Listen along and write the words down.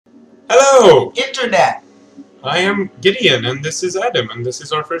Hello! Internet! I am Gideon, and this is Adam, and this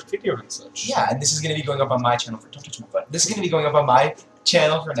is our first video and such. Yeah, and this is going to be going up on my channel for... Don't touch my butt. This is going to be going up on my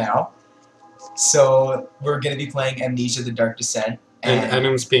channel for now. So, we're going to be playing Amnesia: The Dark Descent. And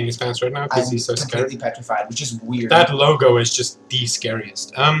Adam's peeing his pants right now because he's so scared. I'm completely petrified, which is weird. That logo is just the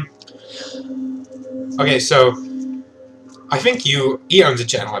scariest. Okay, so... I think you owns a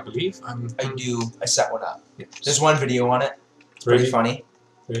channel, I believe. I do. I set one up. Yeah. There's one video on it. It's pretty funny.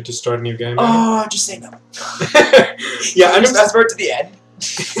 Ready to start a new game? Oh, just say no. Yeah, I'm just... Fast forward to the end.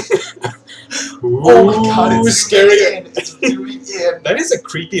 Ooh, Oh my god, it's scary. It's really in. That is a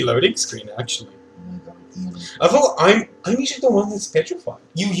creepy loading screen, actually. Oh my god, Ian. I thought I'm usually the one that's petrified.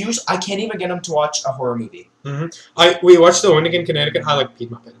 I can't even get him to watch a horror movie. We watched the one again in Connecticut. I like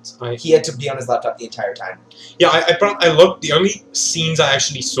peed my pants. He had to be on his laptop the entire time. Yeah, I looked. The only scenes I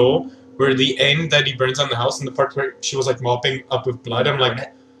actually saw were the end that he burns on the house and the part where she was like mopping up with blood. I'm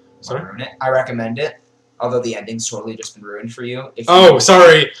like, sorry. I recommend it. Although the ending's totally just been ruined for you.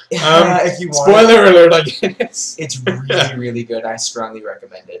 Sorry. If you want spoiler alert, I guess. It's really, really good. I strongly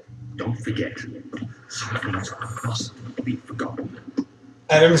recommend it. Don't forget, some things must be forgotten.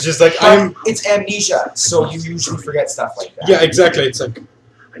 Adam's just like, It's amnesia, so you usually forget stuff like that. Yeah, exactly. It's like...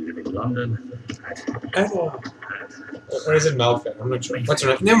 I live in London. Or is it Malfair? I'm not sure. What's her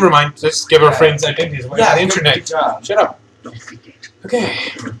name? Never mind. Just give our friends identities away on the internet. Good job. Shut up. Don't forget. Okay.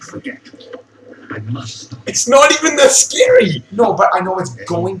 Don't forget. I must. It's not even that scary! No, but I know it's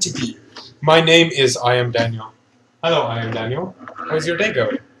going to be. My name is I am Daniel. Hello, I am Daniel. How's your day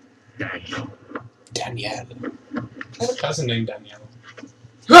going? Daniel. Danielle. I have a cousin named Danielle.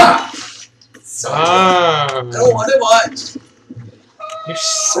 Ah! Ah. I don't want to watch. You're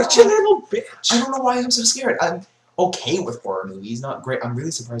such a little bitch. I don't know why I'm so scared. I'm okay with horror movies, not great. I'm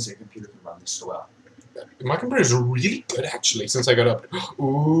really surprised your computer can run this so well. My computer is really good, actually, since I got up.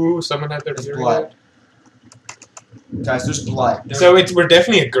 Ooh, someone had their There's period. blood. Guys, there's blood. So we're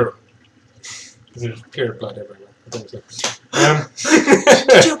definitely a girl. There's pure blood everywhere. I think so.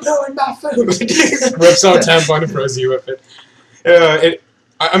 Did you blow in my food? Rips out tampon and throws you with it.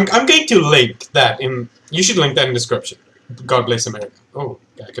 I'm going to link that in... You should link that in the description. God bless America. Oh,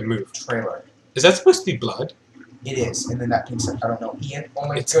 I can move. Trailer. Is that supposed to be blood? It is, and then that pink stuff. I don't know. Ian, oh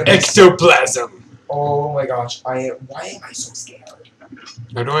my It's goodness. ectoplasm. Oh my gosh. Why am I so scared?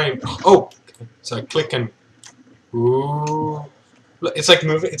 How do I... Oh! So I click and... Ooh... Look, it's like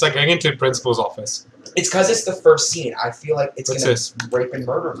moving... It's like going into the principal's office. It's because it's the first scene. I feel like it's What's gonna this? rape and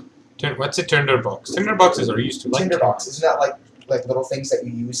murder. What's a tinderbox? Tinderboxes are used to like... Tinderbox. Isn't that like little things that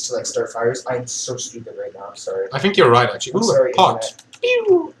you use to like start fires? I'm so stupid right now. I'm sorry. I think you're right, actually. I'm Ooh, sorry, a pot. Internet.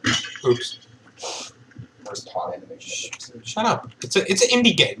 Pew! Oops. There's pot animation. Shut up. It's an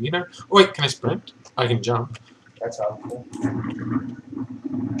indie game, you know? Oh, wait, can I sprint? I can jump. That's how cool.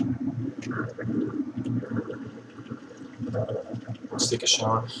 Let's take a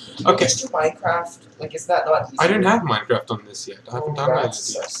shower. Okay. Just do Minecraft. Like, is that not easy? I don't have Minecraft on this yet. I haven't downloaded That's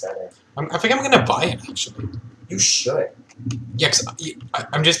it yet. upsetting. I think I'm gonna buy it, actually. You should. Yeah, cause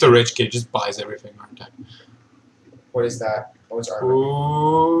I'm just a rich kid, just buys everything, aren't I? What is that? Oh, it's armor.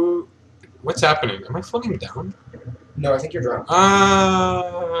 Ooh. What's happening? Am I floating down? No, I think you're drunk.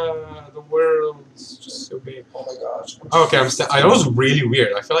 The world's just so big. Oh my gosh. Okay, that was really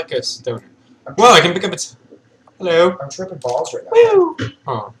weird. I feel like a stoner. Well, I can pick up its... Hello. I'm tripping balls right now. Woo!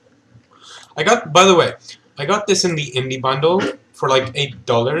 Oh. By the way, I got this in the indie bundle for like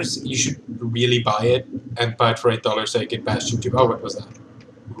 $8. You should really buy it and buy it for $8 so you get past YouTube. Oh, what was that?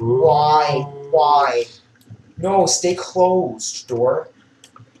 Ooh. Why? Why? No, stay closed, door.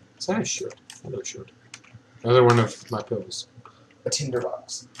 Is that a shirt? Hello, shirt. Another one of my pills. A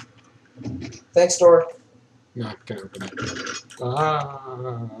tinderbox. Thanks, door. No, I can open it.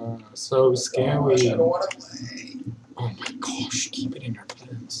 Ah, so scary. I don't want to play. Oh my gosh, keep it in your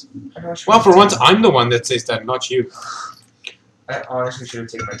plans. I know I should Well, have for once, taken- I'm the one that says that, not you. I honestly should have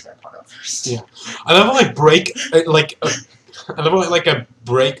taken my tampon out first. Yeah. I love how I break, I love how I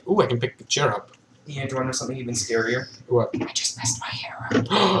break. Ooh, I can pick the chair up. Ian, do you want to know something even scarier? What? I just messed my hair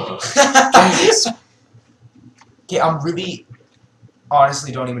up. Guys. Okay, I'm really,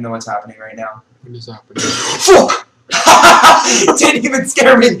 honestly don't even know what's happening right now. What is happening? Fuck! It didn't even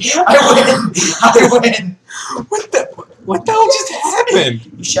scare me! I win! I win! What the hell just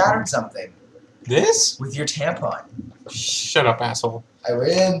happened? You shattered something This? with your tampon. Shut up, asshole. I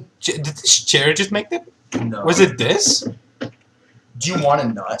win. Did this chair just make that? No. Was it this? Do you want to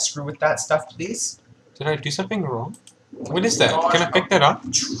not screw with that stuff, please? Did I do something wrong? What is that? Can I pick that up?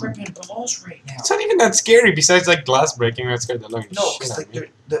 I'm tripping balls right now. It's not even that scary, besides like glass breaking, that scared the living No, shit because out like of me.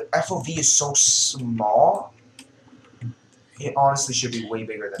 the FOV is so small. It honestly should be way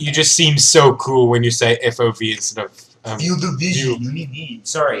bigger than You that. just seem so cool when you say FOV instead of Feel the vision you need.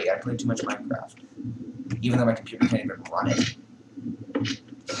 Sorry, I played too much Minecraft. Even though my computer can't even run it.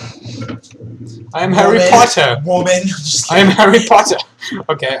 I am Harry Potter. Woman. Just I am Harry Potter.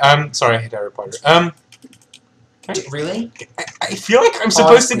 Okay. Sorry, I hate Harry Potter. Really? I feel like I'm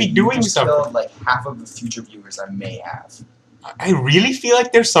supposed to Honestly, be you doing just something. killed, like half of the future viewers I may have. I really feel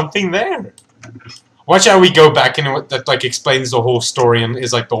like there's something there. Watch how we go back and that like explains the whole story and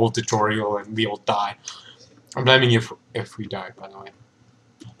is like the whole tutorial and we all die. I'm blaming you if we die, by the way.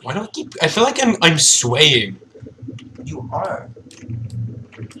 Why do I keep? I feel like I'm swaying. You are.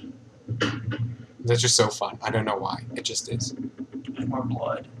 That's just so fun. I don't know why. It just is. There's more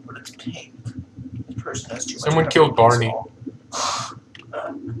blood, but it's pink. This person has too much Someone pepper killed Barney.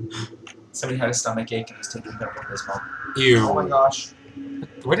 Bismol. Somebody had a stomach ache and was taking pepper Bismol. Ew. Oh my gosh.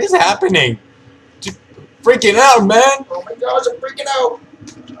 What is happening? Just freaking out, man. Oh my gosh, I'm freaking out.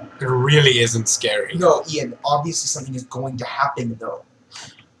 It really isn't scary. No, Ian, obviously something is going to happen though.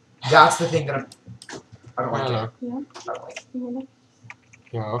 That's the thing that I don't like it. Yeah. I don't like it.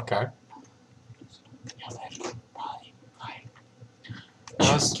 Yeah. Okay.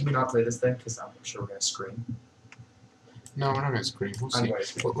 Can we not play this thing? Because I'm sure we're going to scream. No, we're not going to scream. We'll I'm see. going to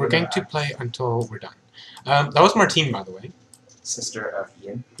scream. We're going to play until we're done. That was Martine, by the way. Sister of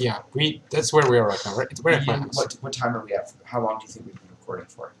Ian. Yeah, that's where we are right now, right? We're at my Ian, house. what time are we at? How long do you think we've been recording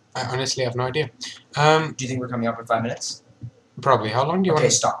for? I honestly have no idea. Do you think we're coming up in 5 minutes? Probably. How long do you Okay,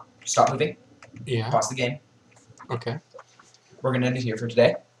 want stop. Stop moving. to... Yeah, Pause the game. okay. We're going to end it here for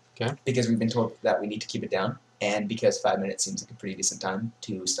today. Okay. Because we've been told that we need to keep it down. And because 5 minutes seems like a pretty decent time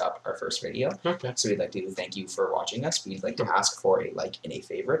to stop our first video. Okay. So we'd like to thank you for watching us. We'd like to ask for a like and a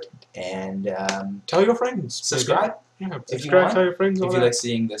favorite. And Tell your friends. subscribe Yeah, if you subscribe, want. tell your friends all if you that. like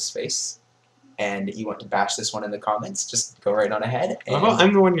seeing this face. And you want to bash this one in the comments, just go right on ahead. And Well,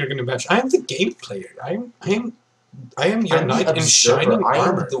 I'm the one you're going to bash. I am the game player. I am your I'm the knight in observer. shining I am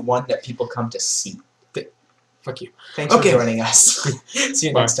armor. the one that people come to see. Fuck you. Thanks Okay. for joining us. See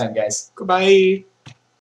you Bye. next time, guys. Goodbye.